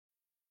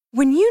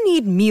When you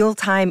need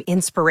mealtime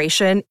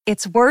inspiration,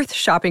 it's worth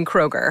shopping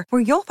Kroger,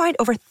 where you'll find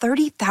over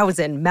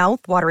 30,000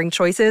 mouth-watering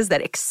choices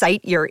that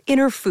excite your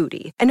inner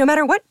foodie. And no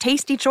matter what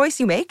tasty choice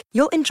you make,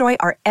 you'll enjoy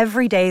our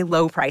everyday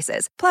low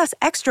prices, plus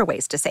extra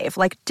ways to save,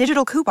 like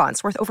digital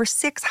coupons worth over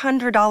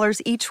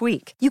 $600 each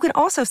week. You can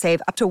also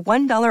save up to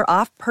 $1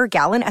 off per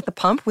gallon at the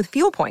pump with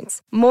fuel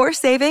points. More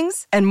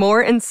savings and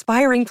more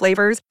inspiring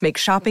flavors make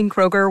shopping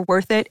Kroger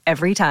worth it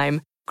every time.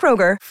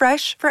 Kroger,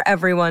 fresh for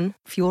everyone.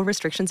 Fuel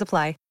restrictions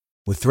apply.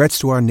 With threats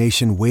to our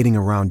nation waiting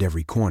around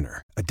every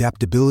corner,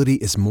 adaptability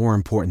is more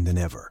important than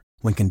ever.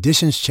 When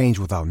conditions change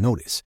without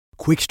notice,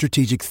 quick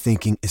strategic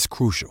thinking is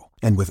crucial.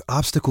 And with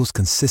obstacles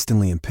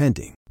consistently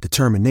impending,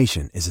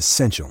 determination is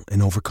essential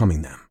in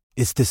overcoming them.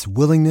 It's this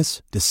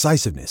willingness,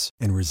 decisiveness,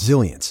 and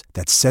resilience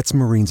that sets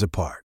Marines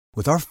apart.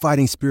 With our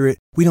fighting spirit,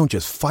 we don't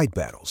just fight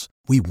battles,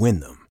 we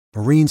win them.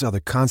 Marines are the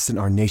constant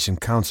our nation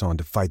counts on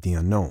to fight the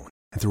unknown.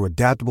 And through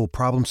adaptable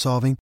problem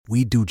solving,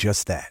 we do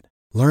just that.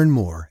 Learn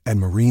more at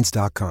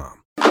marines.com.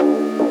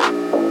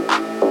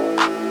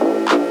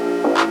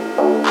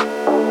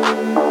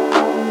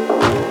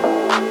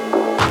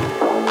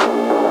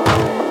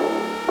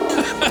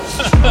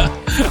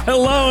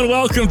 Hello and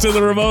welcome to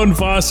the Ramon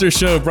Foster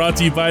Show, brought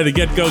to you by the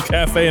Get Go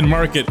Cafe and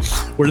Market,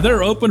 where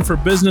they're open for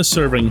business,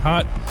 serving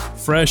hot,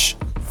 fresh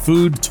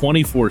food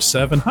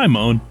 24/7. Hi,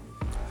 Moan.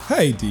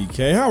 Hey,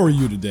 DK. How are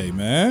you today,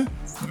 man?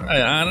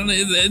 I don't know.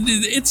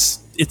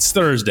 It's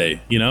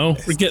Thursday. You know,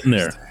 we're getting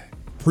there.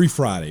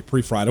 Pre-Friday.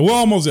 We're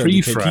almost there.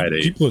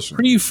 Pre-Friday. Keep pushing.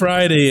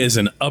 Pre-Friday is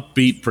an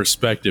upbeat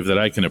perspective that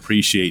I can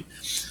appreciate.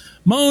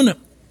 Moan,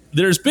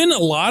 there's been a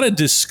lot of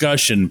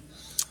discussion,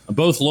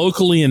 both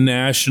locally and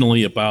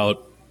nationally,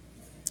 about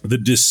the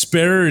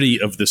disparity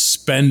of the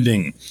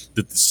spending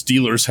that the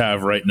Steelers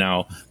have right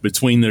now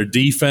between their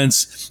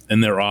defense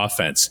and their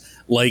offense.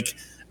 Like,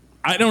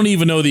 I don't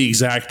even know the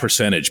exact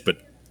percentage, but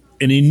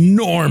an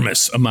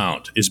enormous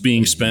amount is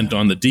being spent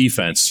on the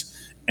defense,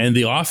 and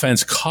the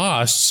offense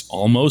costs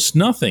almost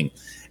nothing.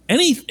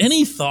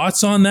 Any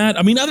thoughts on that?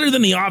 I mean, other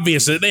than the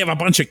obvious, they have a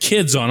bunch of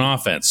kids on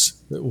offense.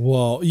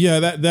 Well, yeah,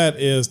 that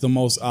is the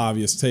most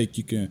obvious take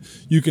you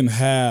can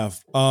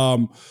have.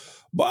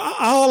 But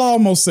I'll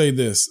almost say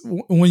this.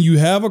 When you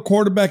have a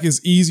quarterback,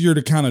 it's easier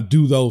to kind of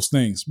do those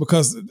things,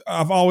 because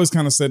I've always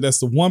kind of said that's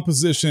the one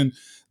position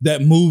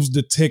that moves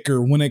the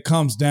ticker when it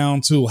comes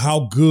down to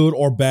how good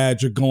or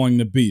bad you're going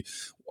to be.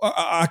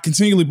 I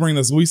continually bring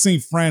this. We've seen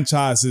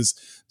franchises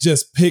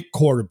just pick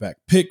quarterback,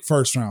 pick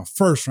first round,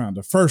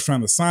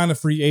 sign a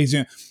free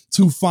agent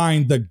to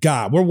find the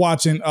guy. We're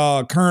watching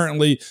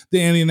currently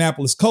the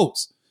Indianapolis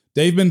Colts.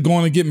 They've been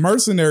going to get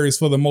mercenaries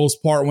for the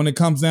most part when it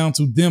comes down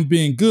to them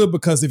being good,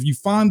 because if you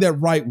find that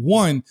right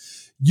one,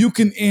 you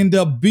can end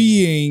up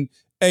being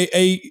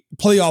a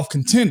playoff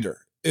contender.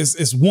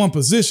 It's one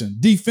position.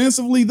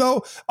 Defensively,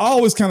 though, I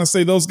always kind of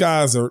say those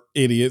guys are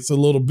idiots a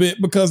little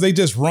bit because they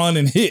just run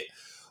and hit.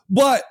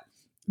 But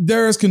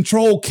there is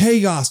controlled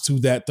chaos to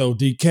that, though,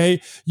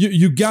 DK.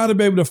 You got to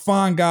be able to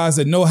find guys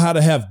that know how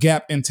to have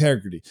gap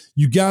integrity.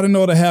 You got to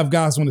know to have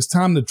guys when it's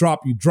time to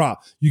drop, you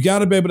drop. You got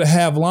to be able to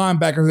have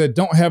linebackers that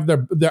don't have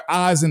their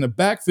eyes in the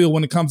backfield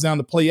when it comes down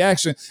to play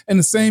action. And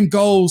the same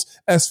goes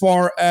as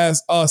far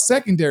as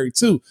secondary,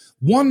 too.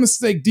 One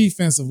mistake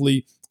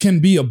defensively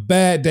can be a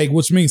bad day,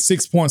 which means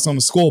 6 points on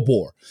the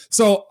scoreboard.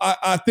 So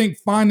I think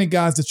finding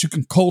guys that you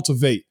can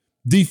cultivate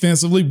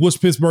defensively, which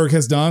Pittsburgh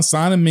has done,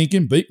 signing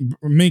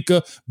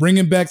Minka,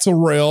 bringing back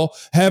Terrell,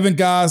 having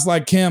guys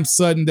like Cam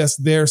Sutton that's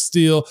there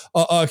still,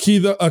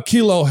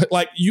 Akilo,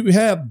 like you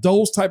have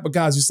those type of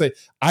guys. You say,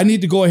 I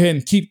need to go ahead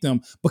and keep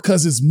them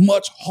because it's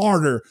much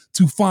harder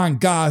to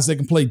find guys that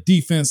can play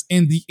defense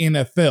in the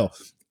NFL.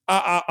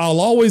 I'll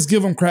always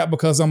give them crap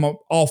because I'm an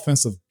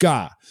offensive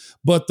guy,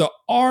 but the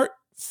art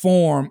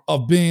form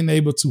of being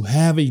able to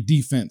have a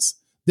defense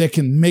that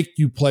can make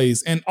you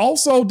plays. And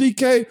also,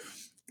 DK,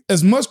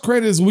 as much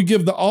credit as we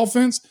give the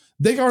offense,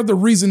 they are the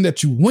reason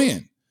that you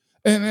win.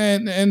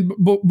 And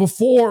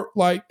before,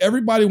 like,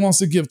 everybody wants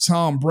to give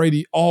Tom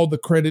Brady all the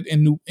credit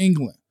in New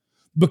England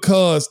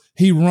because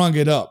he rung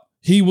it up.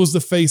 He was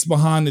the face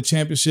behind the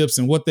championships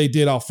and what they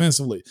did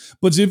offensively.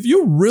 But if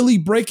you really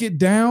break it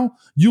down,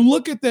 you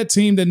look at that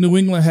team that New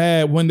England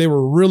had when they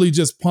were really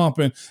just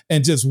pumping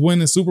and just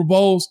winning Super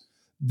Bowls.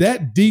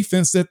 That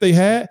defense that they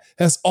had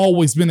has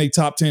always been a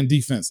top 10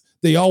 defense.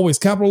 They always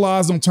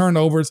capitalize on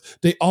turnovers.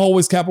 They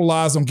always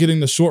capitalize on getting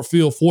the short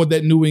field for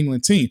that New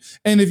England team.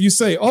 And if you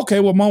say,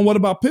 okay, well, Mom, what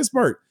about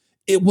Pittsburgh?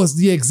 It was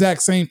the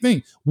exact same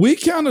thing. We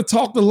kind of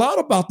talked a lot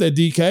about that,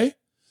 DK,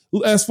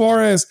 as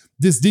far as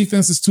this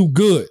defense is too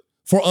good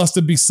for us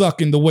to be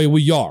sucking the way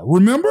we are.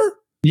 Remember?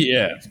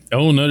 Yeah.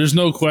 Oh, no, there's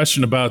no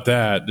question about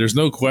that. There's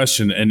no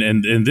question.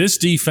 And this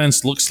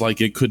defense looks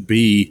like it could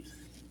be,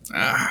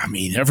 I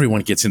mean,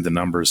 everyone gets into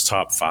numbers,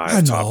 top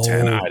 5, top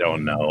 10. I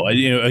don't know.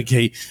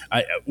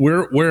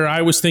 Where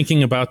I was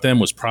thinking about them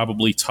was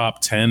probably top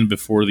 10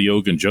 before the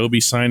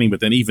Ogunjobi signing, but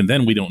then even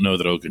then we don't know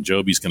that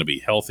Ogunjobi is going to be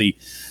healthy.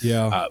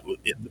 Yeah.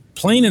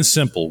 Plain and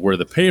simple, where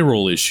the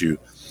payroll issue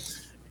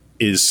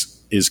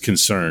is is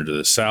concerned,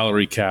 the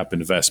salary cap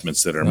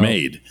investments that are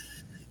made,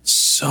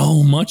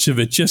 so much of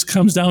it just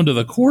comes down to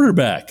the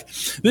quarterback.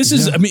 This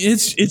is, I mean,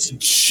 it's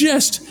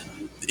just,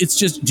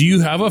 do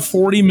you have a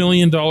 $40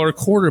 million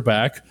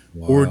quarterback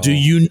or do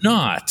you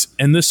not?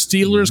 And the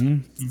Steelers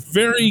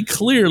very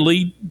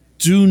clearly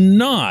do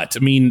not. I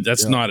mean,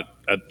 that's not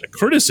a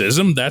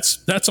criticism.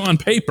 That's on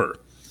paper.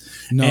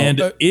 No,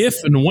 and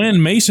if and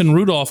when Mason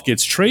Rudolph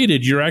gets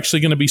traded, you're actually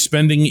going to be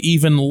spending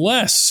even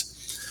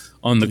less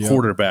on the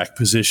quarterback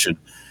position.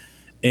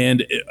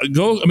 And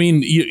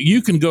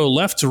you can go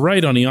left to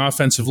right on the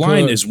offensive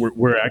line is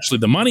where actually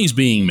the money's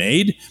being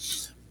made,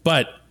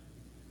 but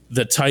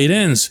the tight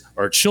ends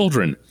are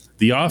children.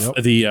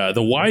 The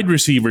wide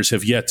receivers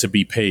have yet to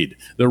be paid.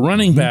 The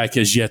running back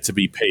has yet to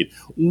be paid.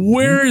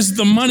 Where is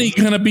the money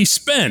going to be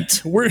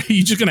spent? Where are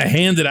you just going to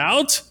hand it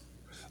out?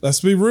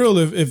 Let's be real.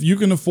 If you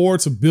can afford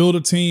to build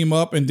a team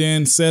up and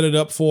then set it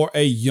up for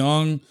a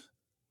young,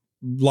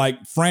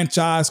 like,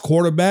 franchise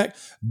quarterback,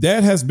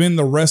 that has been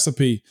the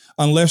recipe,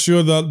 unless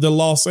you're the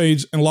Los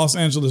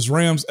Angeles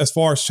Rams, as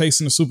far as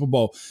chasing the Super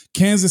Bowl.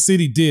 Kansas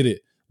City did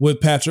it with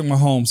Patrick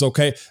Mahomes,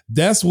 okay?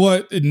 That's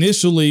what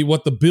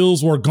the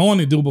Bills were going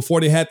to do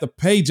before they had to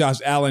pay Josh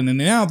Allen, and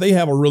now they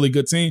have a really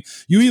good team.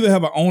 You either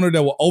have an owner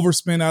that will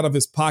overspend out of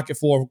his pocket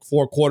for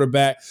a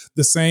quarterback,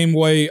 the same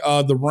way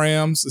the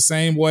Rams, the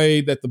same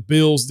way that the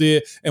Bills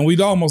did, and we'd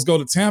almost go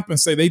to Tampa and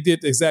say they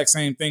did the exact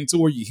same thing too,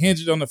 where you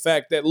hinge it on the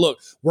fact that, look,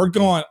 we're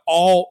going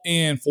all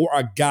in for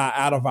a guy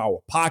out of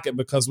our pocket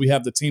because we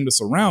have the team to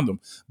surround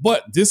him.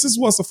 But this is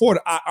what's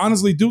afforded. I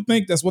honestly do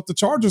think that's what the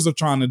Chargers are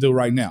trying to do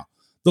right now.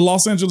 The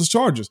Los Angeles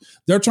Chargers.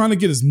 They're trying to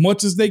get as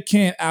much as they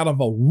can out of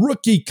a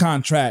rookie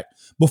contract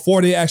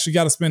before they actually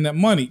got to spend that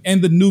money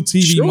and the new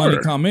TV money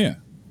come in.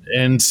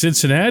 And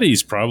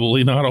Cincinnati's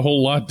probably not a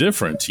whole lot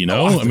different, you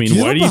know? I mean,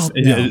 why do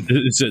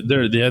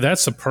you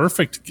that's a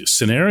perfect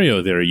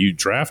scenario there. You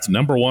draft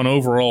number one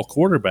overall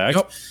quarterback.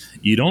 Yep.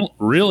 You don't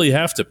really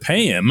have to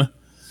pay him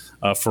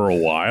for a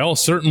while.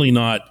 Certainly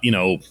not,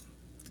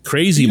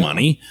 crazy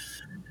money.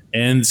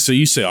 And so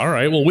you say, all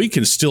right, well, we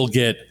can still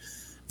get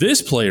this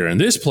player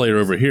and this player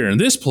over here and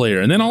this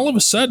player. And then all of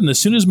a sudden, as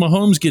soon as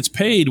Mahomes gets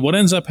paid, what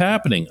ends up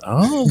happening?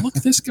 Oh, look,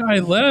 this guy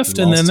left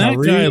and then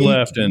that guy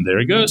left and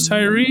there goes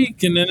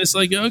Tyreek. And then it's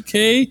like,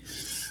 okay,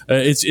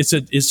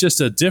 it's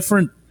just a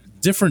different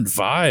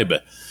vibe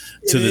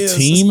to the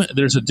team.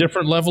 There's a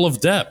different level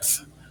of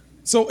depth.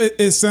 So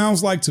it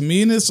sounds like to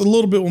me, and it's a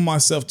little bit with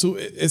myself too,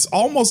 it's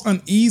almost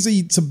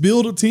uneasy to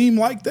build a team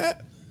like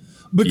that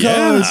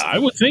because I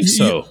would think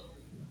so.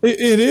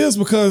 It is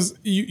because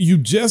you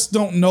just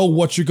don't know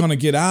what you're going to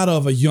get out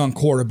of a young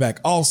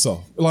quarterback.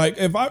 Also, like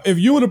if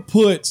you were to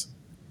put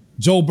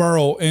Joe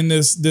Burrow in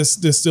this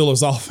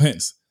Steelers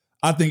offense,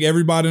 I think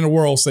everybody in the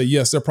world say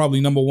yes, they're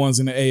probably number ones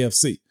in the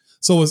AFC.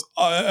 So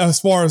as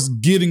far as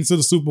getting to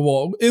the Super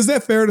Bowl, is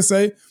that fair to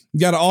say? You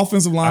got an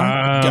offensive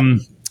line.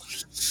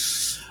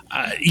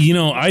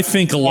 I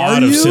think a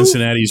lot of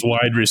Cincinnati's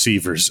wide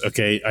receivers,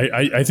 okay?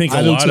 I think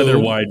a lot of their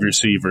wide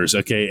receivers,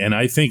 okay? And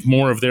I think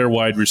more of their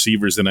wide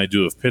receivers than I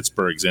do of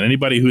Pittsburgh's. And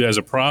anybody who has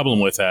a problem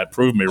with that,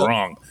 prove me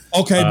wrong.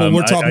 Okay, but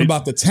we're talking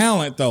about the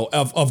talent, though,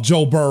 of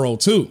Joe Burrow,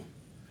 too.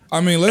 I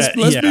mean, let's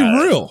be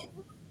real.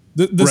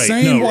 The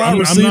same wide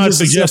receivers. I'm not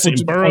suggesting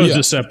Burrow's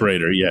the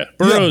separator,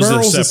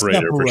 Burrow's the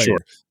separator for sure.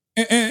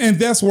 And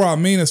that's where I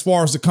mean as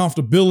far as the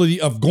comfortability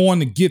of going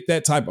to get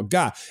that type of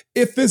guy.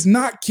 If it's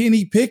not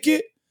Kenny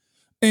Pickett,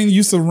 and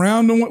you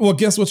surround them with, well,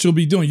 guess what you'll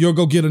be doing? You'll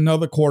go get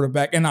another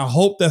quarterback. And I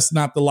hope that's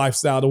not the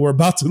lifestyle that we're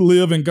about to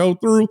live and go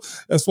through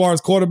as far as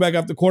quarterback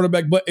after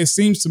quarterback. But it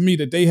seems to me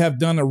that they have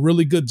done a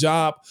really good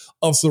job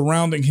of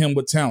surrounding him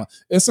with talent.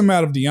 It's a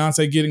matter of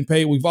Deontay getting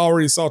paid. We've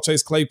already saw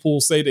Chase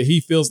Claypool say that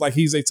he feels like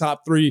he's a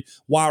top 3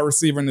 wide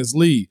receiver in this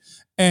league.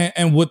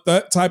 And with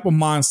that type of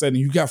mindset, and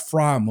you got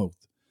Freiermuth,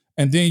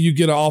 and then you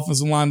get an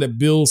offensive line that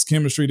builds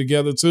chemistry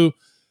together too.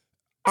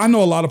 I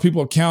know a lot of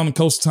people are counting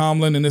Coach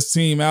Tomlin and this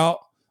team out,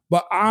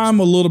 but I'm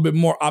a little bit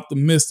more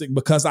optimistic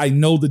because I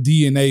know the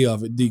DNA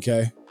of it,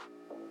 DK.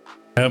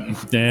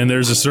 Yep, and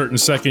there's a certain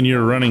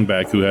second-year running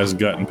back who hasn't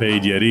gotten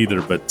paid yet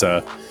either, but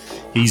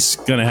he's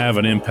going to have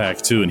an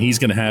impact too, and he's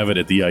going to have it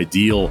at the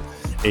ideal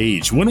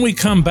age. When we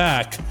come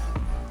back,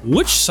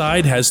 which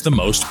side has the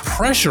most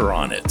pressure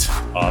on it,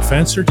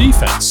 offense or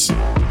defense?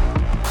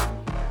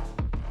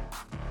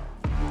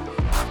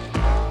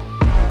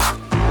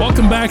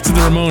 Welcome back to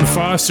the Ramon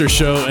Foster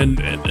Show. And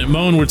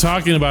Ramon, we're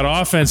talking about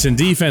offense and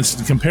defense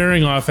and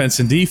comparing offense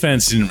and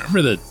defense. And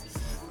remember the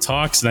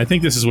talks, and I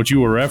think this is what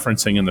you were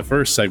referencing in the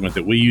first segment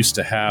that we used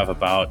to have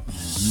about,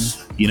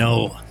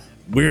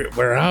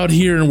 we're out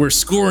here and we're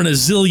scoring a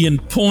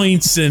zillion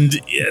points, and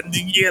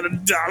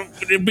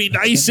it'd be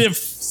nice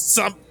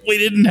if we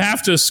didn't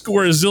have to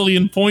score a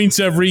zillion points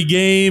every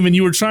game. And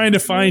you were trying to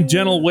find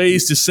gentle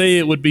ways to say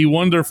it would be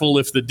wonderful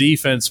if the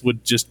defense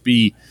would just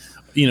be,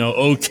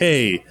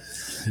 okay.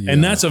 Yeah.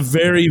 And that's a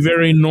very,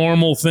 very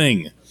normal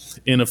thing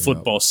in a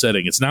football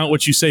setting. It's not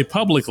what you say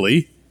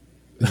publicly,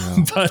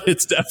 but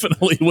it's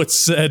definitely what's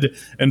said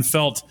and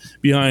felt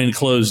behind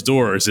closed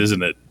doors,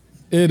 isn't it?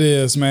 It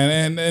is,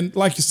 man. And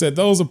like you said,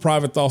 those are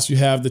private thoughts you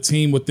have, the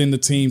team within the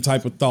team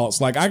type of thoughts.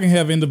 Like I can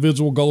have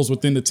individual goals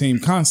within the team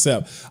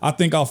concept. I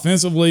think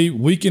offensively,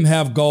 we can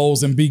have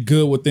goals and be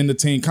good within the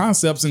team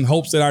concepts in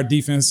hopes that our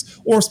defense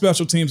or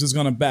special teams is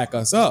going to back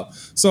us up.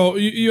 So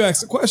you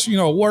ask the question,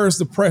 where's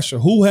the pressure?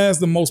 Who has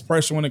the most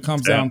pressure when it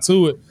comes down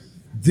to it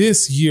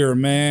this year,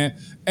 man?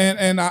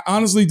 And I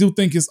honestly do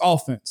think it's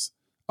offense.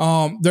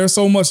 There's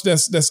so much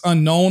that's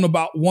unknown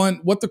about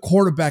what the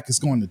quarterback is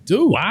going to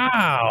do.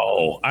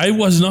 Wow, I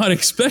was not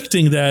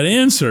expecting that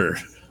answer.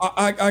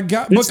 I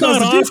got. It's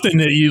not often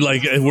that you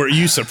where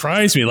you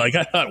surprise me. Like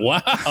I thought,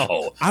 wow,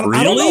 really?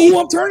 I don't know who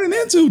I'm turning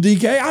into,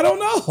 DK. I don't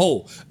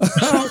know.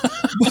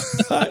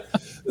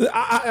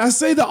 I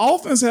say the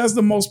offense has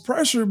the most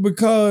pressure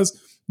because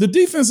the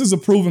defense is a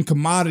proven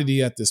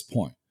commodity at this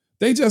point.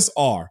 They just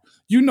are.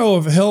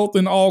 If health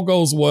and all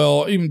goes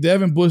well, even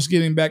Devin Bush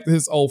getting back to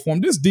his old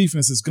form, this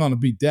defense is going to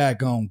be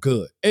daggone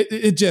good.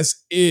 It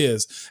just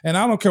is. And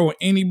I don't care what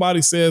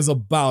anybody says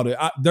about it.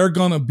 They're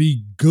going to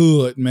be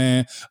good,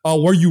 man.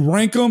 Where you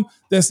rank them,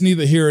 that's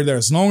neither here or there.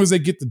 As long as they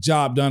get the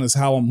job done is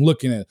how I'm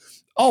looking at it.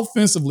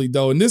 Offensively,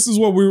 though, and this is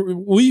what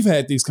we've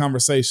had these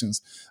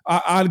conversations.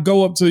 I'd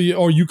go up to you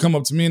or you come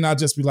up to me and I'd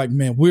just be like,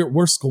 man,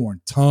 we're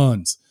scoring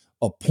tons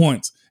of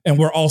points. And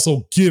we're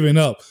also giving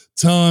up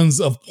tons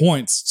of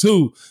points,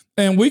 too.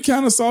 And we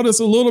kind of saw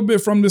this a little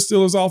bit from the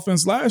Steelers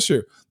offense last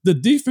year. The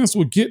defense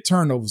would get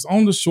turnovers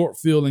on the short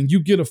field and you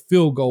get a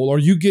field goal or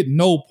you get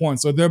no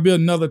points or there'll be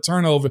another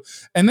turnover.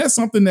 And that's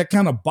something that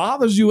kind of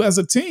bothers you as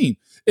a team.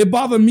 It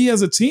bothered me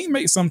as a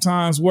teammate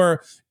sometimes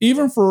where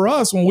even for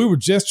us, when we were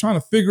just trying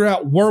to figure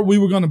out where we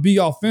were going to be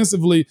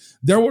offensively,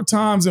 there were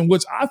times in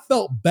which I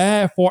felt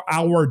bad for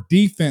our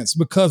defense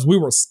because we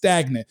were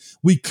stagnant.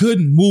 We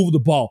couldn't move the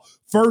ball.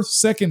 First,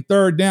 second,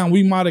 third down,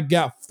 we might have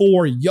got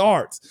 4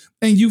 yards.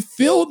 And you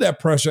feel that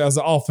pressure as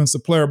an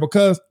offensive player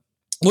because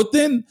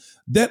within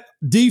that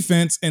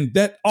defense and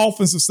that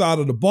offensive side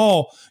of the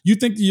ball, you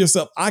think to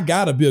yourself, I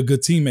got to be a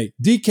good teammate.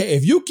 DK,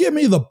 if you give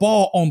me the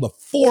ball on the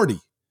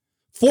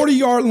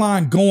 40-yard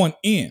line going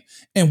in,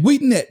 and we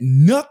net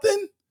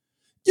nothing,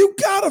 you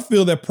got to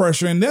feel that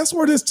pressure. And that's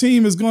where this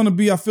team is going to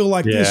be, I feel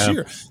like, this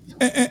year.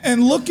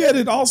 And look at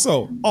it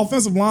also.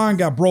 Offensive line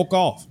got broke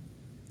off.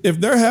 If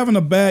they're having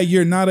a bad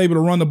year, not able to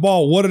run the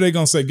ball, what are they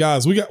going to say,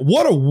 guys?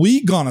 What are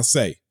we going to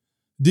say,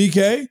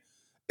 DK?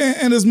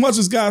 And as much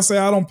as guys say,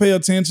 I don't pay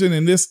attention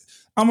and this,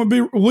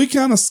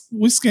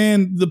 we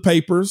scan the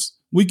papers.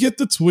 We get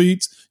the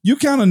tweets. You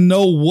kind of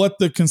know what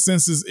the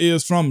consensus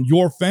is from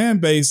your fan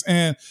base.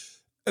 And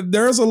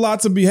there's a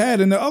lot to be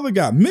had. And the other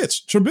guy,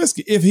 Mitch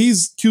Trubisky, if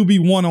he's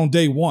QB1 on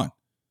day one,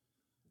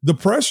 the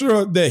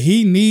pressure that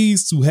he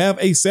needs to have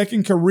a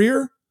second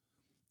career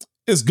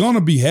is going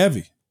to be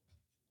heavy.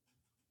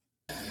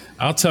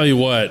 I'll tell you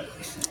what,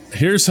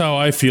 here's how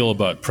I feel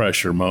about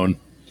pressure, Moan.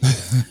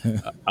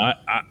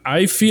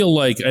 I feel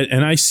like,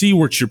 and I see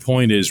what your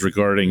point is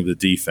regarding the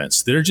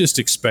defense. They're just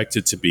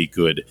expected to be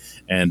good.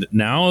 And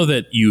now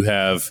that you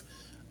have,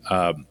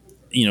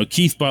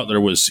 Keith Butler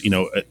was,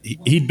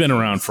 he'd been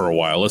around for a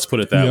while. Let's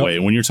put it that way.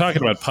 And when you're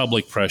talking about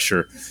public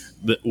pressure,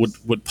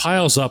 what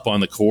piles up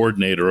on the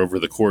coordinator over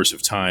the course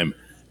of time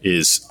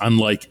is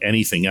unlike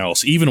anything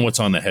else, even what's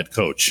on the head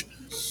coach.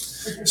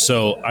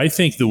 So I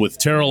think that with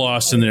Terrell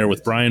Austin there,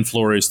 with Brian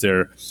Flores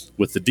there,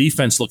 with the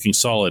defense looking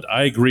solid,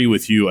 I agree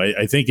with you.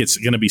 I think it's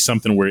going to be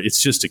something where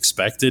it's just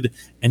expected.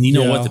 And you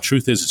know what? The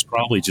truth is, it's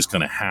probably just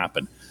going to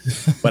happen.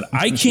 But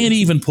I can't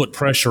even put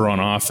pressure on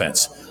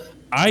offense.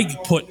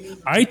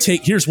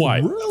 Here's why.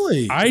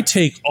 Really? I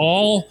take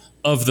all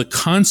of the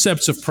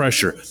concepts of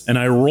pressure and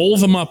I roll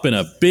them up in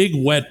a big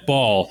wet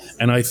ball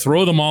and I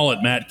throw them all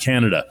at Matt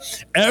Canada.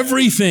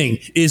 Everything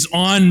is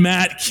on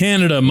Matt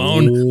Canada,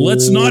 Moan.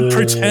 Let's not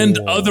pretend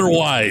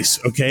otherwise,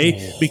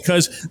 okay?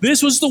 Because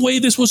this was the way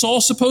this was all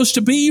supposed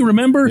to be,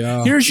 remember?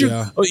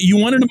 You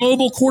wanted a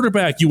mobile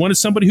quarterback. You wanted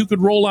somebody who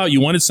could roll out.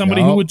 You wanted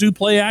somebody who would do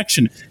play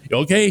action.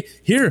 Okay,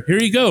 here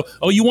you go.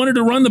 Oh, you wanted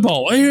to run the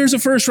ball. Oh, here's a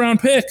first-round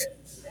pick.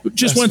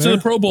 Just went to the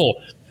Pro Bowl.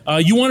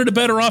 You wanted a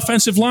better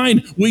offensive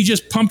line. We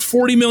just pumped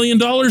 $40 million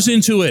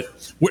into it.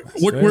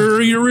 Where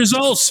are your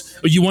results?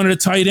 You wanted a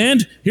tight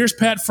end? Here's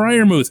Pat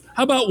Freiermuth.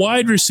 How about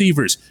wide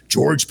receivers?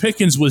 George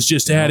Pickens was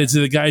just added to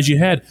the guys you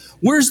had.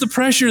 Where's the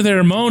pressure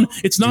there, Moan?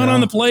 It's not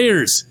on the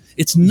players.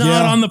 It's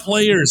not on the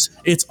players.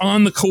 It's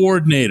on the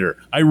coordinator.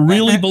 I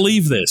really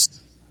believe this.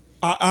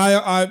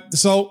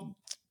 So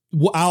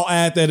I'll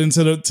add that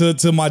into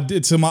to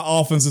my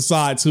offensive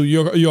side too.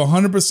 You're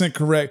 100%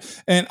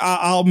 correct, and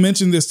I'll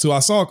mention this too. I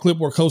saw a clip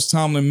where Coach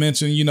Tomlin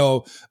mentioned,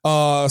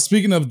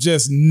 speaking of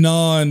just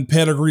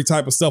non-pedigree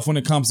type of stuff when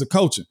it comes to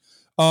coaching,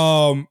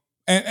 and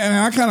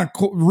I kind of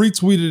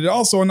retweeted it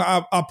also, and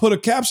I put a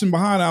caption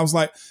behind it. I was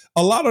like,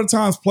 a lot of the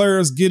times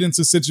players get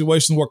into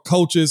situations where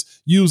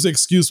coaches use the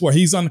excuse where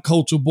he's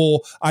uncoachable.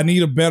 I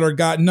need a better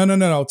guy.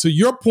 No. To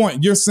your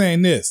point, you're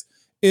saying this.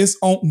 It's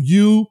on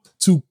you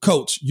to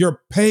coach.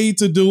 You're paid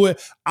to do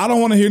it. I don't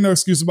want to hear no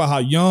excuse about how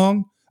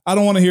young. I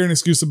don't want to hear an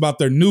excuse about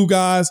their new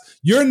guys.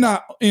 You're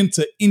not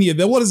into any of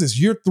that. What is this,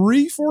 year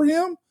 3 for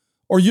him?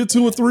 Or year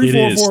 2 or 3 It for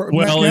is. Matt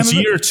Well, it's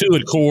Canada? year 2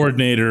 at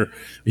coordinator.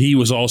 He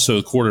was also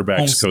a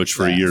quarterbacks coach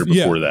for a year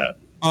before that.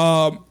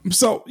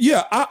 So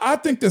yeah, I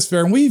think that's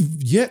fair. And we've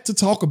yet to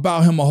talk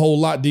about him a whole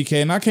lot, DK.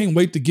 And I can't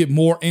wait to get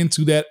more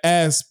into that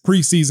as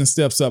preseason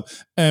steps up.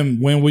 And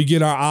when we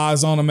get our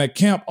eyes on him at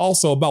camp,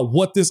 also about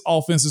what this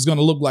offense is going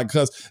to look like,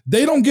 because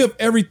they don't give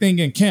everything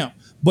in camp,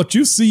 but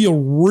you see a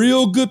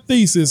real good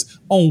thesis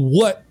on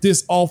what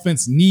this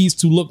offense needs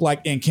to look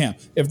like in camp.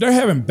 If they're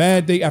having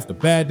bad day after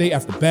bad day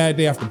after bad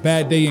day after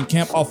bad day in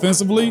camp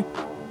offensively,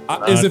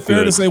 is it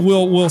fair to say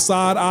we'll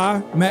side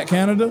eye Matt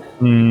Canada?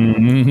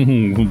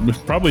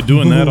 Probably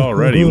doing that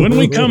already. When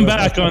we come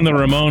back on the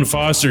Ramon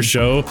Foster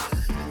Show,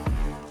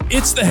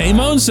 it's the Hey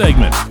Moan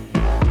segment.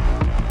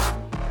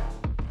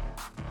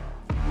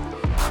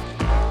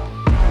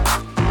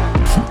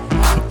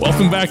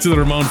 Welcome back to the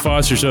Ramon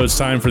Foster Show. It's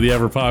time for the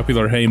ever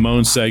popular Hey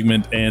Moan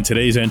segment, and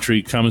today's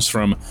entry comes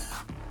from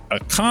a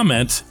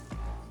comment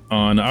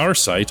on our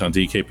site on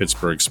DK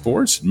Pittsburgh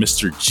Sports.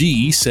 Mr.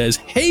 G says,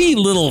 "Hey,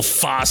 little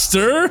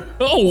Foster."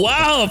 Oh,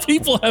 wow.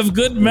 People have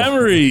good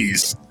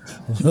memories.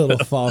 Little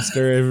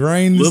Foster. It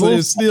rains.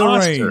 It still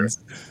rains.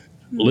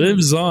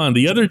 Lives on.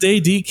 The other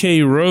day,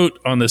 DK wrote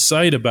on the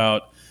site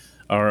about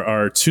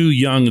our 2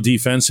 young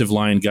defensive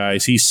line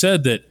guys. He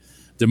said that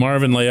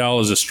DeMarvin Leal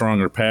is a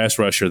stronger pass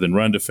rusher than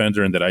run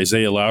defender and that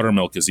Isaiah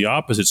Loudermilk is the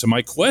opposite. So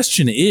my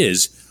question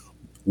is,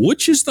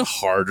 which is the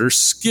harder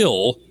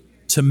skill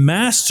to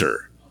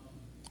master?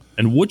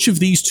 And which of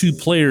these 2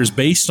 players,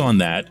 based on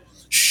that,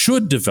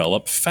 should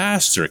develop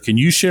faster? Can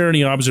you share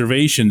any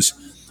observations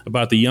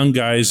about the young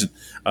guys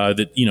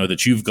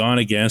that you've gone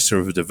against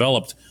or have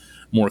developed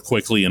more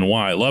quickly, and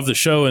why? Love the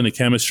show and the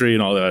chemistry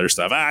and all that other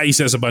stuff. He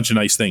says a bunch of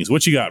nice things.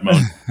 What you got,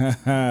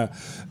 Mo?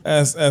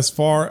 As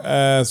far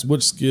as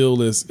which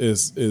skill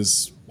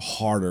is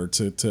harder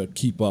to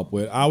keep up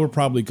with, I would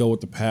probably go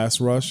with the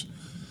pass rush,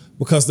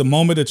 because the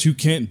moment that you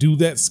can't do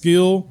that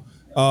skill,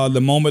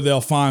 the moment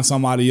they'll find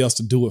somebody else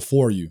to do it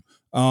for you.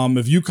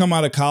 If you come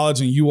out of college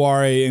and you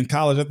are in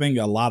college, I think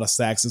a lot of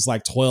sacks, it's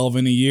like 12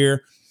 in a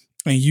year,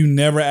 and you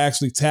never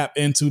actually tap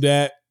into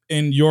that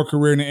in your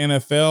career in the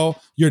NFL,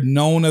 you're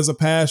known as a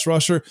pass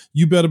rusher,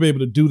 you better be able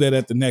to do that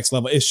at the next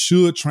level. It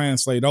should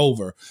translate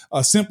over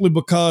simply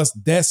because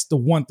that's the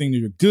one thing that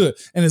you're good.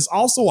 And it's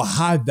also a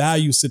high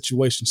value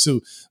situation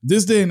too.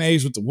 This day and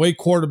age, with the way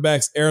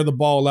quarterbacks air the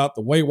ball out,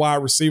 the way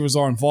wide receivers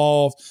are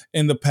involved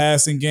in the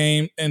passing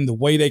game, and the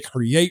way they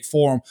create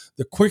for them,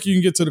 the quicker you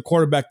can get to the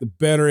quarterback, the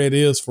better it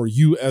is for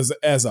you as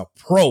a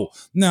pro.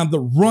 Now, the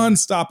run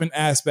stopping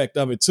aspect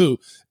of it too,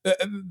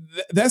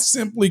 that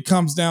simply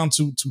comes down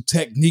to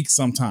technique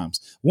sometimes.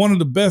 One of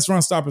the best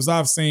run stoppers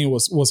I've seen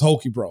was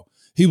Hokey Bro.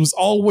 He was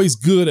always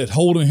good at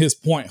holding his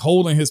point,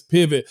 holding his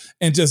pivot,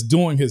 and just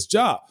doing his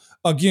job.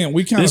 Again,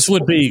 this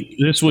would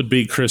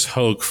be Chris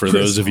Hoke for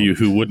those of you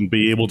who wouldn't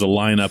be able to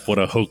line up what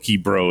a Hokey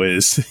Bro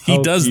is. He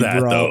does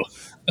that, though.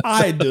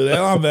 I do that.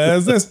 My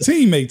bad. That's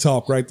teammate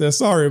talk right there.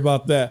 Sorry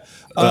about that.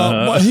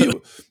 But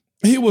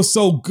he was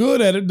so good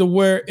at it to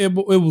where it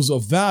was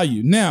of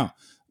value. Now,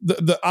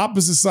 the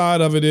opposite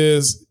side of it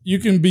is you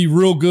can be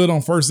real good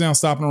on first down,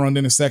 stopping a run,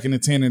 then a 2nd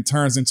and 10, and it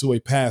turns into a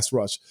pass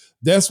rush.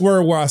 That's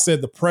where I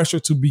said the pressure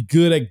to be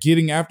good at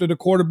getting after the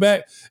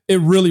quarterback,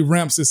 it really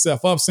ramps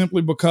itself up,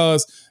 simply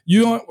because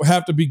you don't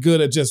have to be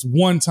good at just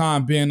one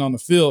time being on the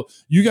field.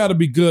 You got to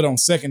be good on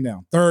 2nd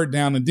down, 3rd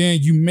down, and then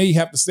you may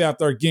have to stay out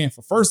there again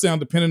for 1st down,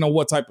 depending on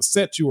what type of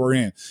set you are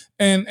in.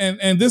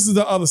 And this is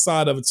the other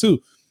side of it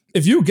too.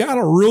 If you got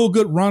a real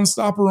good run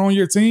stopper on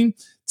your team,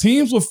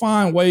 teams will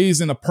find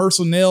ways in the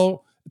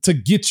personnel to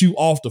get you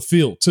off the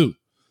field too.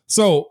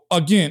 So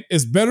again,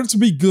 it's better to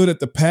be good at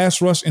the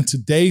pass rush in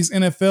today's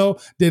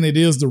NFL than it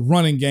is the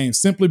running game,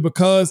 simply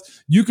because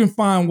you can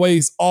find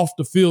ways off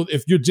the field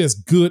if you're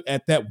just good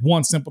at that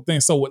one simple thing.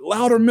 So with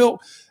Loudermilk,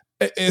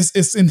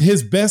 it's in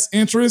his best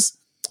interest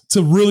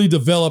to really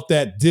develop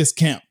that this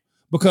camp,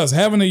 because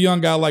having a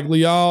young guy like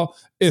Leal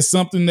is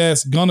something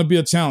that's going to be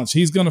a challenge.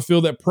 He's going to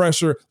feel that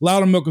pressure.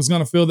 Loudermilk is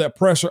going to feel that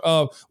pressure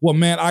of, well,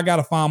 man, I got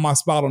to find my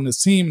spot on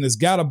this team. And it's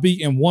got to be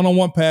in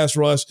one-on-one pass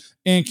rush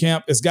in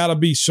camp. It's got to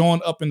be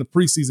showing up in the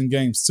preseason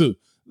games too.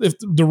 If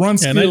the run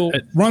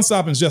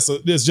stopping is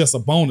just a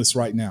bonus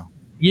right now.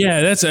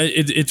 Yeah,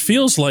 it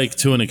feels like,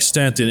 to an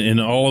extent, in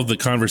all of the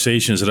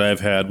conversations that I've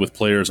had with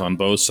players on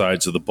both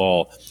sides of the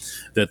ball,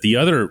 that the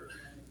other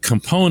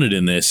component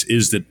in this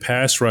is that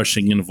pass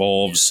rushing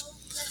involves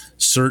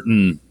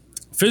certain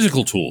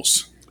physical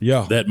tools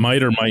that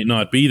might or might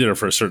not be there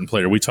for a certain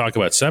player. We talk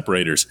about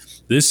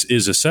separators. This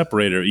is a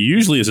separator.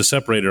 Usually is a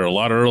separator a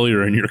lot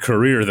earlier in your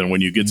career than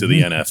when you get to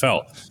the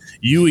NFL.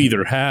 You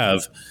either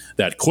have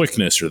that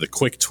quickness or the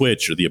quick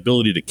twitch or the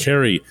ability to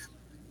carry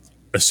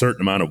a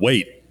certain amount of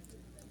weight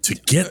to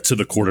get to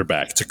the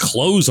quarterback, to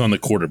close on the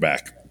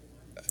quarterback.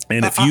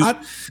 And if you,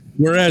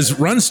 whereas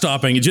run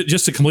stopping,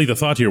 just to complete the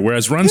thought here,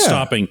 whereas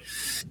stopping,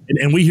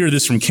 and we hear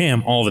this from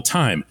Cam all the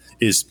time,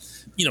 is,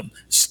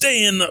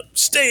 stay in the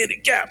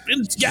gap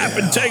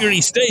integrity,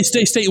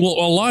 stay. Well,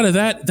 a lot of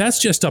that's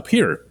just up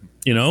here,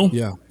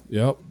 Yeah.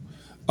 Yep.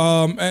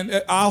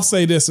 And I'll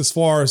say this as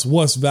far as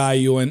what's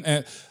value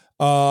and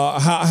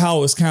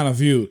how it's kind of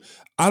viewed.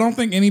 I don't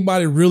think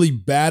anybody really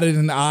batted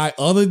an eye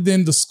other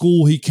than the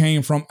school he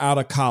came from out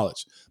of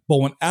college. But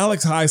when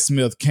Alex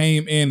Highsmith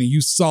came in and you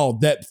saw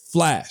that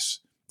flash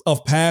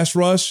of pass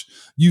rush,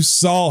 you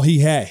saw he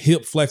had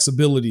hip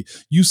flexibility.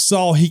 You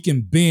saw he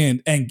can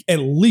bend and at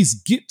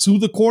least get to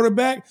the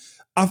quarterback.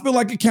 I feel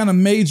like it kind of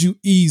made you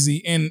easy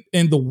in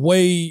the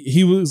way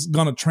he was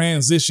going to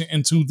transition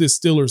into this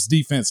Steelers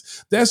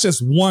defense. That's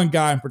just one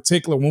guy in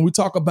particular. When we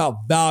talk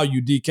about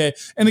value, DK,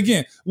 and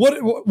again,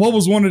 what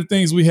was one of the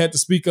things we had to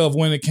speak of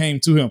when it came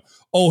to him?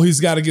 Oh, he's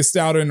got to get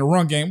stouter in the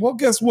run game. Well,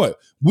 guess what?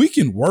 We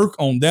can work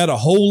on that a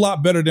whole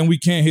lot better than we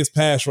can his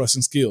pass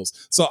rushing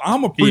skills. So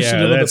I'm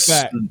appreciative of the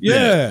fact.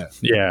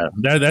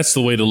 That's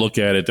the way to look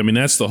at it. I mean,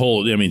 that's the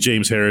whole. I mean,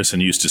 James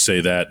Harrison used to say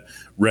that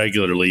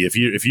regularly. If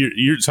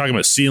you're talking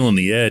about sealing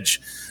the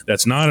edge,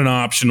 that's not an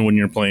option when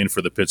you're playing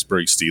for the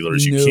Pittsburgh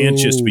Steelers. You can't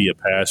just be a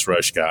pass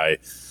rush guy.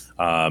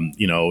 I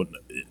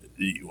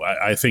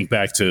think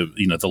back to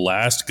the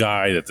last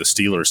guy that the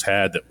Steelers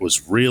had that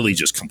was really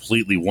just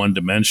completely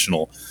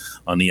one-dimensional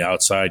on the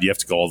outside. You have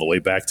to go all the way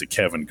back to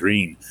Kevin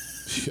Green.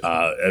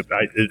 I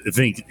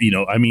think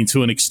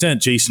to an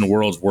extent, Jason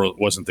Worlds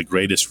wasn't the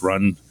greatest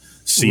run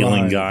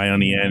ceiling guy on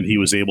the end. He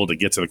was able to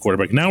get to the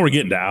quarterback. Now we're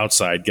getting to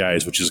outside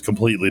guys, which is a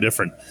completely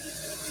different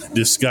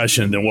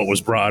discussion than what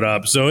was brought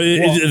up. So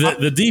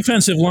the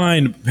defensive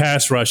line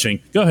pass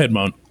rushing. Go ahead,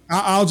 Moan.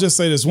 I'll just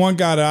say this one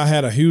guy that I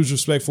had a huge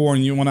respect for,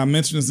 and when I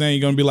mention his name,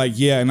 you're going to be like,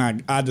 yeah,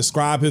 and I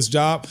describe his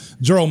job,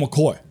 Gerald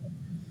McCoy.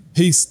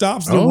 He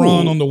stops the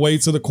run on the way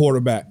to the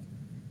quarterback.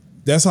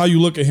 That's how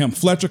you look at him.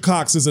 Fletcher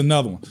Cox is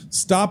another one.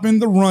 Stopping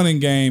the running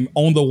game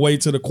on the way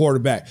to the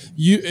quarterback.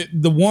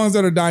 The ones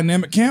that are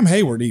dynamic, Cam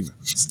Hayward even.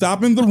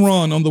 Stopping the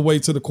run on the way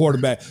to the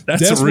quarterback.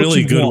 That's a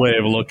really good way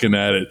of looking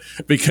at it,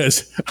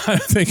 because I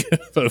think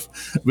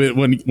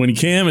when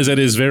Cam is at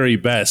his very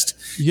best,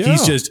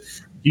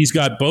 he's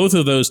got both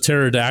of those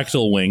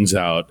pterodactyl wings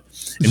out,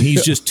 and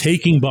he's just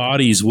taking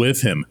bodies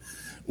with him.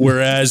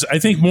 Whereas I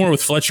think more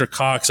with Fletcher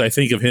Cox, I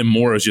think of him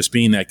more as just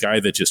being that guy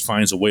that just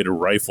finds a way to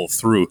rifle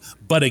through.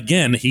 But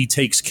again, he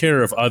takes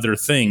care of other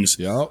things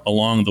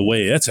along the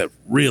way. That's a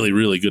really,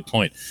 really good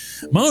point.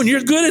 Moan, you're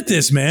good at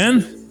this, man.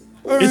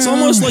 It's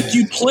almost like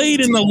you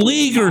played in the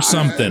league or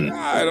something.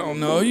 I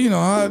don't know.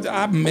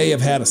 I may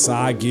have had a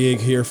side gig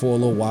here for a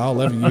little while,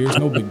 11 years,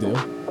 no big deal.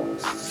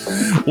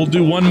 We'll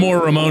do one more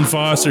Ramon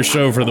Foster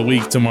show for the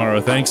week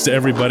tomorrow. Thanks to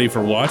everybody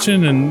for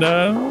watching, and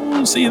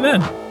we'll see you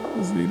then.